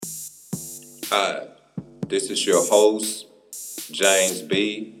Hi, this is your host, James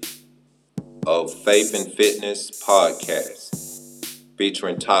B. of Faith and Fitness Podcast,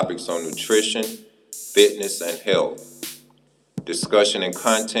 featuring topics on nutrition, fitness, and health. Discussion and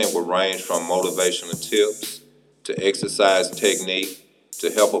content will range from motivational tips to exercise technique to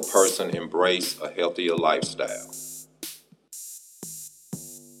help a person embrace a healthier lifestyle.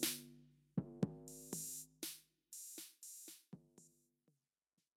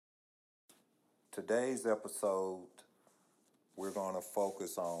 Today's episode, we're going to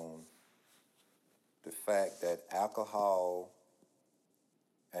focus on the fact that alcohol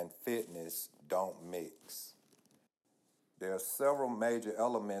and fitness don't mix. There are several major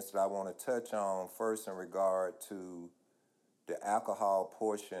elements that I want to touch on first in regard to the alcohol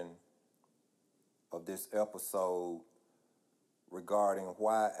portion of this episode regarding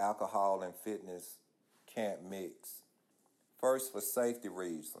why alcohol and fitness can't mix. First, for safety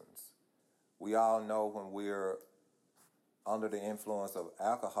reasons. We all know when we're under the influence of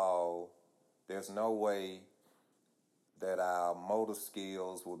alcohol, there's no way that our motor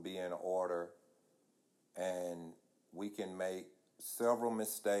skills will be in order, and we can make several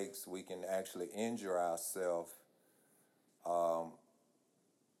mistakes. We can actually injure ourselves um,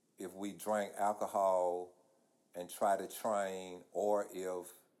 if we drink alcohol and try to train, or if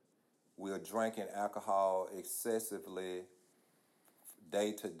we're drinking alcohol excessively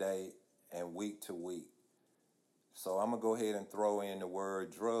day to day and week to week. So I'm going to go ahead and throw in the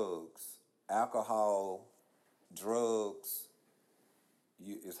word drugs. Alcohol, drugs,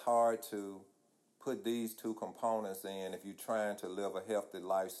 it's hard to put these two components in if you're trying to live a healthy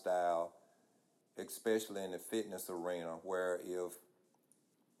lifestyle, especially in the fitness arena, where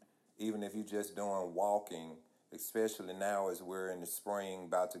even if you're just doing walking, especially now as we're in the spring,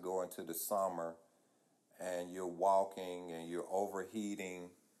 about to go into the summer, and you're walking and you're overheating,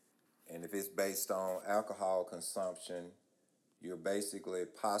 and if it's based on alcohol consumption, you're basically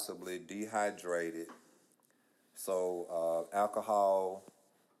possibly dehydrated. So alcohol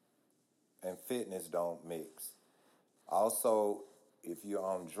and fitness don't mix. Also, if you're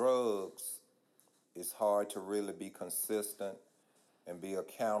on drugs, it's hard to really be consistent and be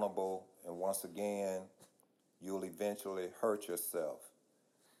accountable. And once again, you'll eventually hurt yourself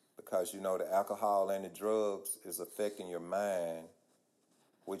because you know the alcohol and the drugs is affecting your mind,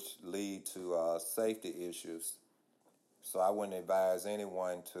 which lead to safety issues. So I wouldn't advise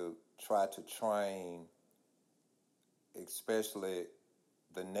anyone to try to train, especially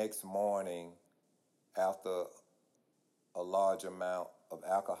the next morning after a large amount of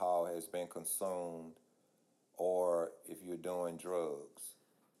alcohol has been consumed, or if you're doing drugs.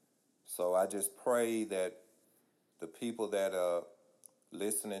 So I just pray that the people that are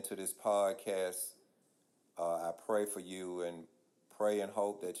listening to this podcast, I pray for you and pray and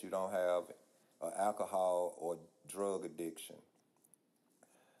hope that you don't have alcohol or drug addiction.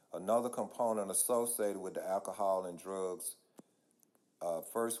 Another component associated with the alcohol and drugs,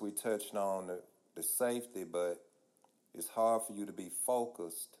 first we touched on the safety, but it's hard for you to be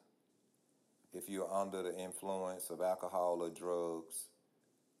focused if you're under the influence of alcohol or drugs.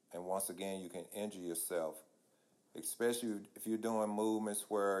 And once again, you can injure yourself, especially if you're doing movements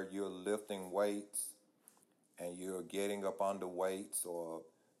where you're lifting weights and you're getting up under weights or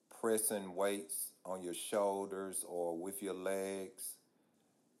pressing weights on your shoulders or with your legs.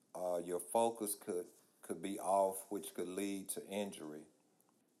 Your focus could be off, which could lead to injury.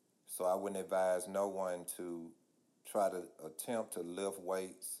 So I wouldn't advise no one to try to attempt to lift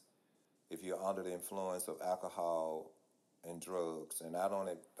weights if you're under the influence of alcohol and drugs. And I don't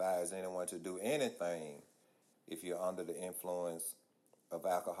advise anyone to do anything if you're under the influence of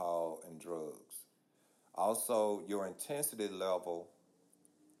alcohol and drugs. Also, your intensity level,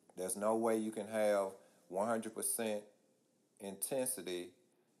 there's no way you can have 100% intensity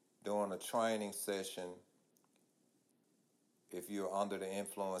during a training session if you're under the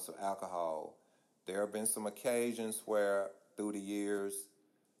influence of alcohol. There have been some occasions where through the years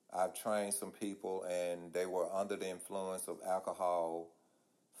I've trained some people and they were under the influence of alcohol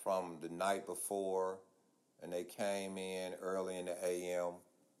from the night before, and they came in early in the AM,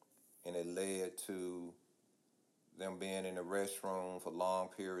 and it led to them being in the restroom for long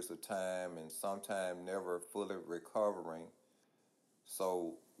periods of time and sometimes never fully recovering.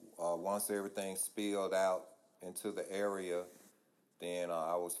 So once everything spilled out into the area, then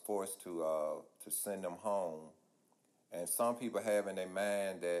I was forced to send them home. And some people have in their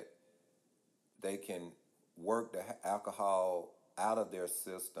mind that they can work the alcohol out of their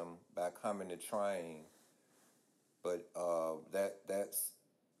system by coming to train, but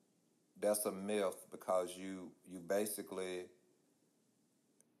that's a myth because you basically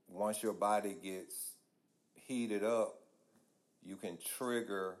once your body gets heated up, you can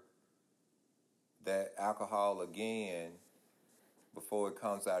trigger that alcohol again before it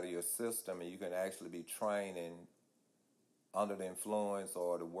comes out of your system, and you can actually be training under the influence,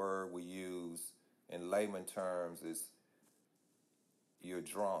 or the word we use in layman terms is you're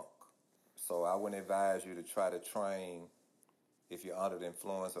drunk. So I wouldn't advise you to try to train if you're under the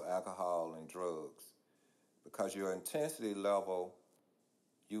influence of alcohol and drugs, because your intensity level,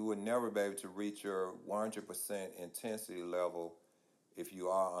 you would never be able to reach your 100% intensity level if you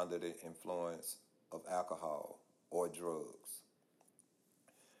are under the influence of alcohol or drugs.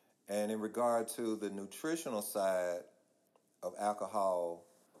 And in regard to the nutritional side of alcohol,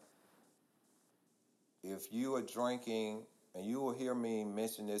 if you are drinking, and you will hear me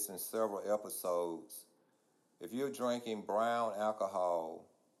mention this in several episodes, if you're drinking brown alcohol,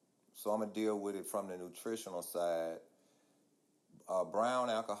 so I'm going to deal with it from the nutritional side. Brown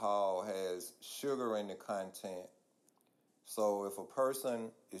alcohol has sugar in the content. So if a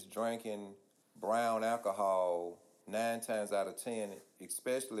person is drinking brown alcohol 9 times out of 10,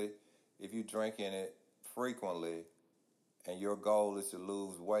 especially if you're drinking it frequently and your goal is to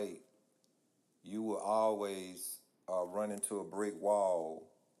lose weight, you will always run into a brick wall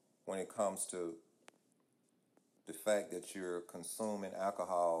when it comes to the fact that you're consuming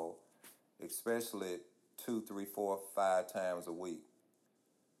alcohol, especially 2, 3, 4, 5 times a week.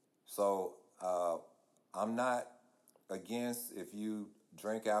 So I'm not against if you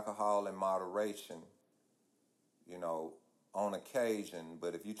drink alcohol in moderation, on occasion,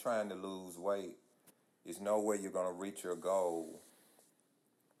 but if you're trying to lose weight, there's no way you're going to reach your goal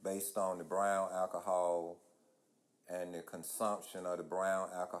based on the brown alcohol and the consumption of the brown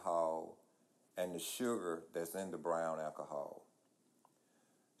alcohol and the sugar that's in the brown alcohol.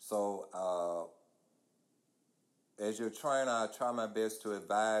 So as your trainer, I try my best to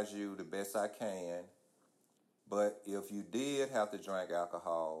advise you the best I can. But if you did have to drink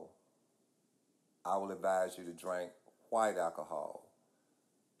alcohol, I will advise you to drink white alcohol.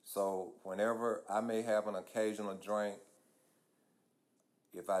 So whenever I may have an occasional drink,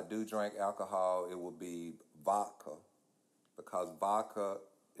 if I do drink alcohol, it will be vodka, because vodka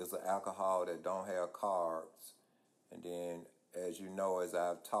is an alcohol that don't have carbs. And then, as you know, as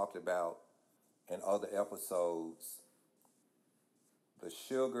I've talked about in other episodes, the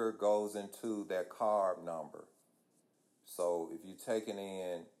sugar goes into that carb number. So if you're taking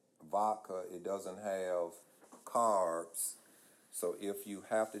in vodka, it doesn't have carbs. So if you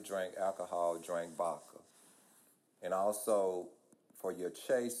have to drink alcohol, drink vodka. And also for your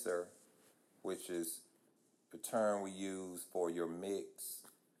chaser, which is the term we use for your mix,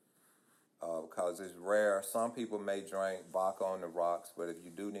 because it's rare. Some people may drink vodka on the rocks, but if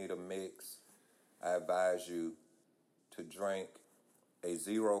you do need a mix, I advise you to drink a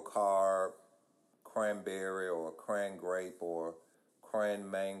 0 carb cranberry or cran grape or cran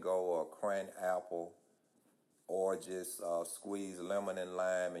mango or cran apple, or just squeeze lemon and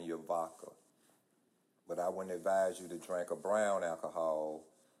lime in your vodka. But I wouldn't advise you to drink a brown alcohol.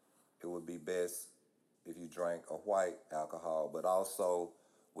 It would be best if you drank a white alcohol. But also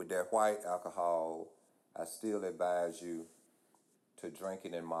with that white alcohol, I still advise you to drink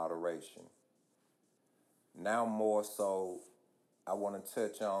it in moderation. Now more so, I want to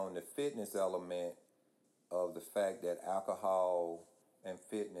touch on the fitness element of the fact that alcohol and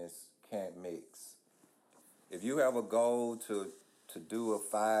fitness can't mix. If you have a goal to do a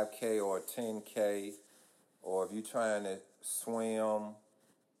 5K or a 10K, or if you're trying to swim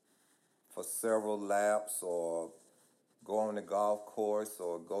for several laps, or go on the golf course,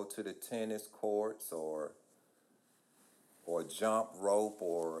 or go to the tennis courts, or jump rope,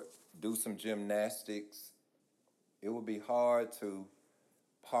 or do some gymnastics, it would be hard to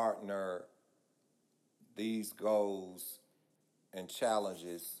partner these goals and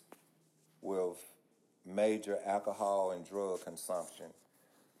challenges with major alcohol and drug consumption.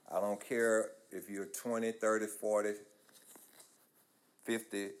 I don't care if you're 20, 30, 40,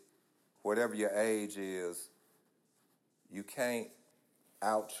 50, whatever your age is, you can't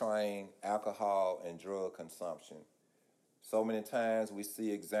out-train alcohol and drug consumption. So many times we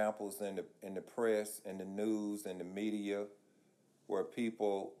see examples in the press, in the news, in the media, where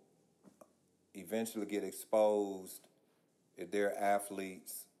people eventually get exposed if they're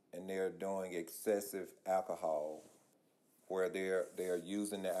athletes and they're doing excessive alcohol, where they're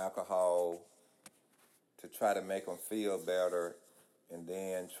using the alcohol to try to make them feel better and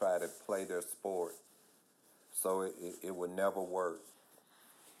then try to play their sport. So it would never work.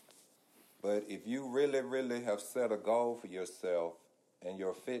 But if you really, really have set a goal for yourself in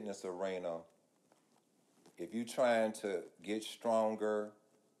your fitness arena, if you're trying to get stronger,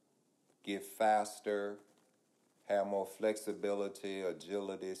 get faster, have more flexibility,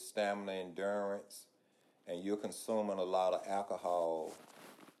 agility, stamina, endurance, and you're consuming a lot of alcohol,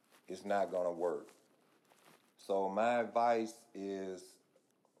 it's not going to work. So my advice is,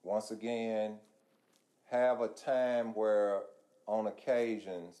 once again, have a time where on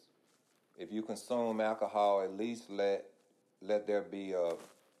occasions, if you consume alcohol, at least let there be a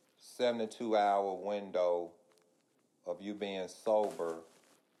 72-hour window of you being sober.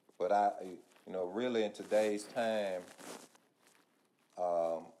 But really in today's time,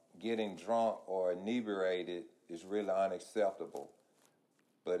 getting drunk or inebriated is really unacceptable.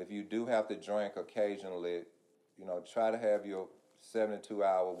 But if you do have to drink occasionally, try to have your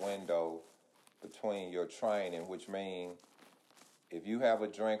 72-hour window between your training, which means if you have a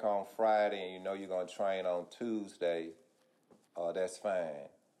drink on Friday and you know you're going to train on Tuesday, that's fine.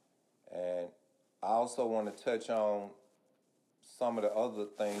 And I also want to touch on some of the other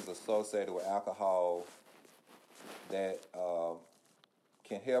things associated with alcohol that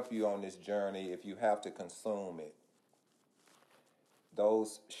can help you on this journey if you have to consume it.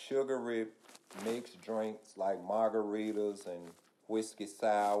 Those sugary mixed drinks like margaritas and whiskey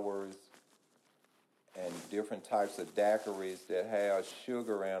sours and different types of daiquiris that have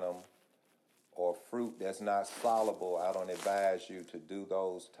sugar in them or fruit that's not soluble, I don't advise you to do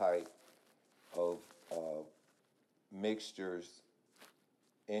those type of mixtures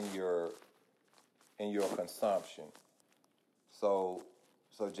in your consumption. So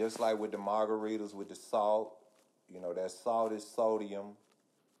just like with the margaritas with the salt, that salt is sodium.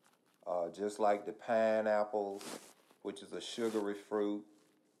 Just like the pineapples, which is a sugary fruit.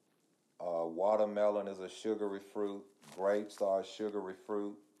 Watermelon is a sugary fruit. Grapes are a sugary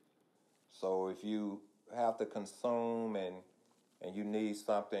fruit. So if you have to consume and you need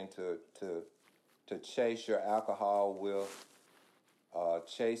something to chase your alcohol with,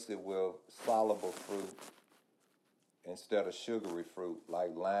 chase it with soluble fruit instead of sugary fruit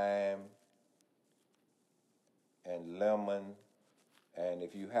like lime and lemon. And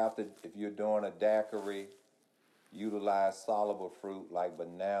if you're doing a daiquiri, utilize soluble fruit like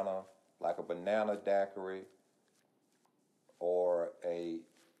a banana daiquiri or a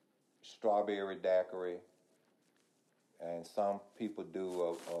strawberry daiquiri. And some people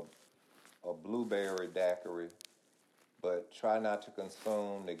do a blueberry daiquiri, but try not to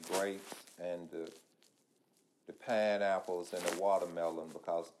consume the grapes and the pineapples and the watermelon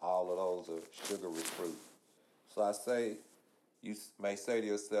because all of those are sugary fruit. So you may say to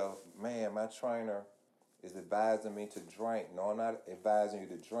yourself, man, my trainer is advising me to drink. No, I'm not advising you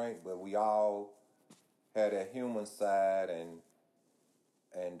to drink, but we all have that human side,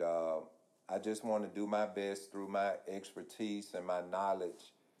 and I just want to do my best through my expertise and my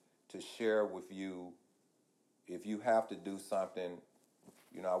knowledge to share with you. If you have to do something,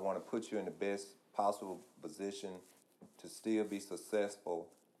 I want to put you in the best possible position to still be successful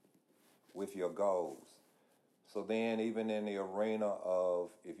with your goals. So then even in the arena of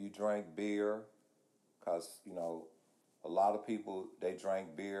if you drink beer, because, a lot of people, they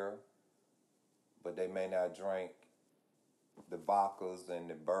drink beer, but they may not drink the vodkas and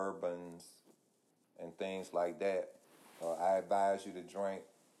the bourbons and things like that. I advise you to drink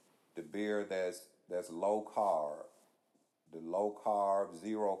the beer that's low carb, the low carb,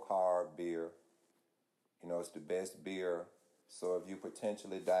 zero carb beer. It's the best beer. So if you're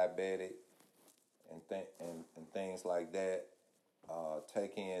potentially diabetic and things like that,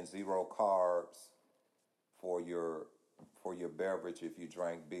 take in zero carbs for your beverage if you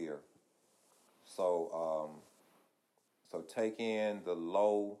drink beer. So take in the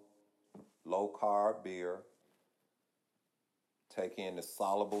low carb beer. Take in the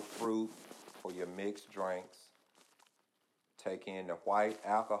soluble fruit for your mixed drinks. Take in the white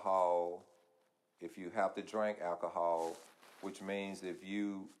alcohol if you have to drink alcohol, which means if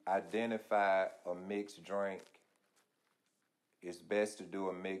you identify a mixed drink, it's best to do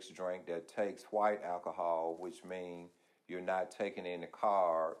a mixed drink that takes white alcohol, which means you're not taking in the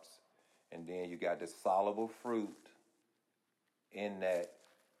carbs. And then you got the soluble fruit in that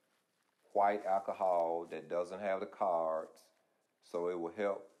white alcohol that doesn't have the carbs. So it will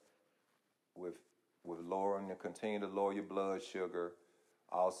help with continue to lower your blood sugar.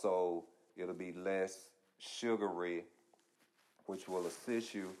 Also, it'll be less sugary, which will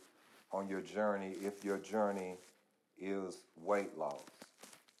assist you on your journey if your journey is weight loss.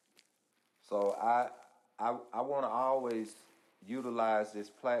 So I want to always utilize this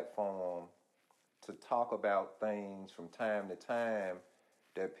platform to talk about things from time to time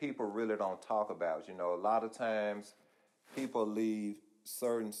that people really don't talk about. A lot of times people leave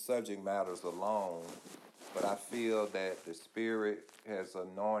certain subject matters alone, but I feel that the Spirit has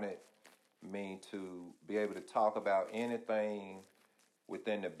anointed me to be able to talk about anything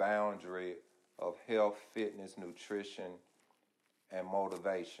within the boundary of health, fitness, nutrition, and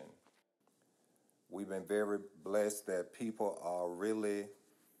motivation. We've been very blessed that people are really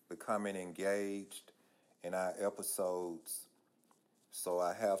becoming engaged in our episodes. So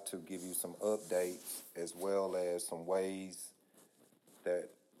I have to give you some updates as well as some ways that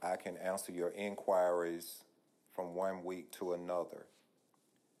I can answer your inquiries from one week to another.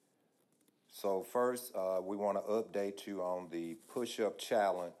 So first, we want to update you on the push-up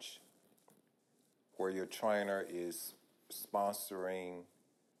challenge where your trainer is sponsoring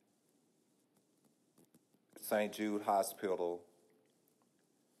St. Jude Hospital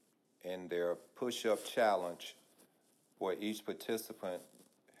in their push-up challenge where each participant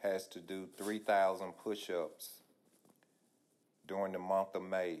has to do 3,000 push-ups during the month of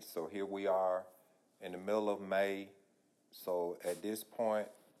May. So here we are in the middle of May. So at this point,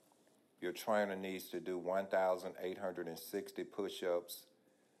 your trainer needs to do 1,860 push-ups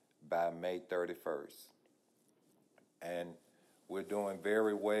by May 31st. And we're doing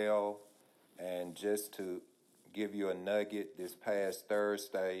very well. And just to give you a nugget, this past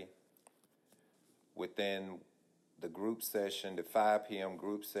Thursday, within the group session, the 5 p.m.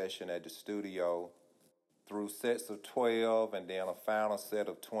 group session at the studio, through sets of 12 and then a final set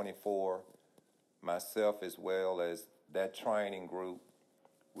of 24, myself as well as that training group,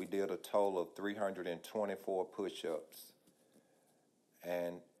 we did a total of 324 push-ups.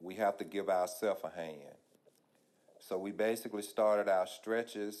 And we have to give ourselves a hand. So we basically started our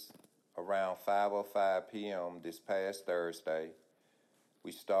stretches around 5:05 p.m. this past Thursday.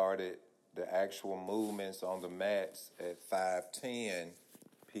 We started the actual movements on the mats at 5:10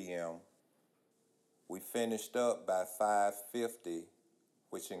 p.m. We finished up by 5:50,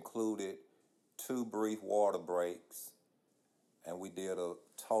 which included 2 brief water breaks, and we did a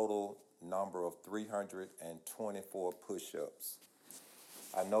total number of 324 push-ups.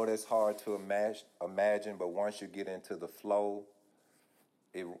 I know that's hard to imagine, but once you get into the flow,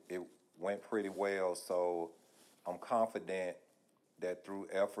 it went pretty well. So I'm confident that through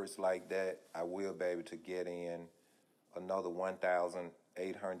efforts like that, I will be able to get in another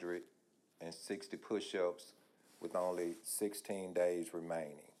 1,860 push-ups with only 16 days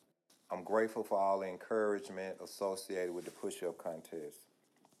remaining. I'm grateful for all the encouragement associated with the push-up contest.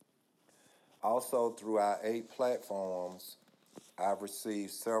 Also, through our 8 platforms, I've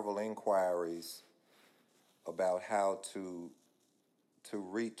received several inquiries about how to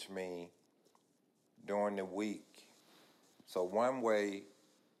reach me during the week. So one way,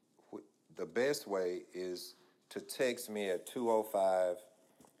 the best way is to text me at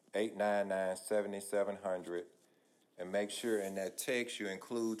 205-899-7700 and make sure in that text you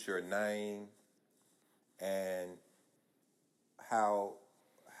include your name and how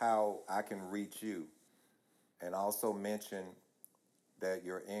I can reach you. And also mention that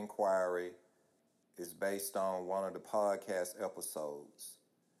your inquiry is based on one of the podcast episodes.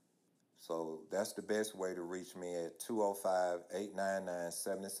 So that's the best way to reach me at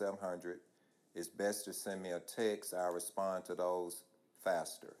 205-899-7700. It's best to send me a text. I'll respond to those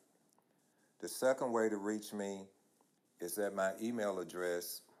faster. The second way to reach me is at my email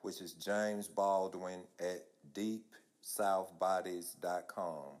address, which is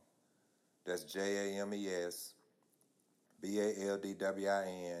jamesbaldwin@deepsouthbodies.com. That's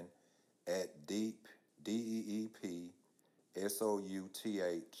JamesBaldwin @deep,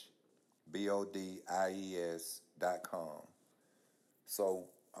 DeepSouthBodies.com. So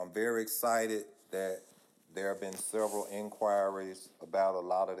I'm very excited that there have been several inquiries about a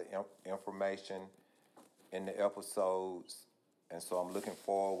lot of the information in the episodes, and so I'm looking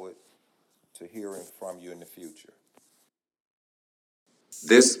forward to hearing from you in the future.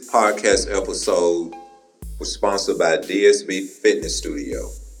 This podcast episode was sponsored by DSB Fitness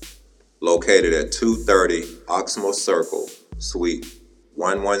Studio, located at 230 Oxmoor Circle, Suite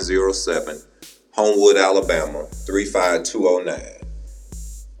 1107, Homewood, Alabama 35209.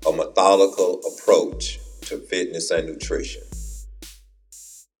 A methodical approach to fitness and nutrition.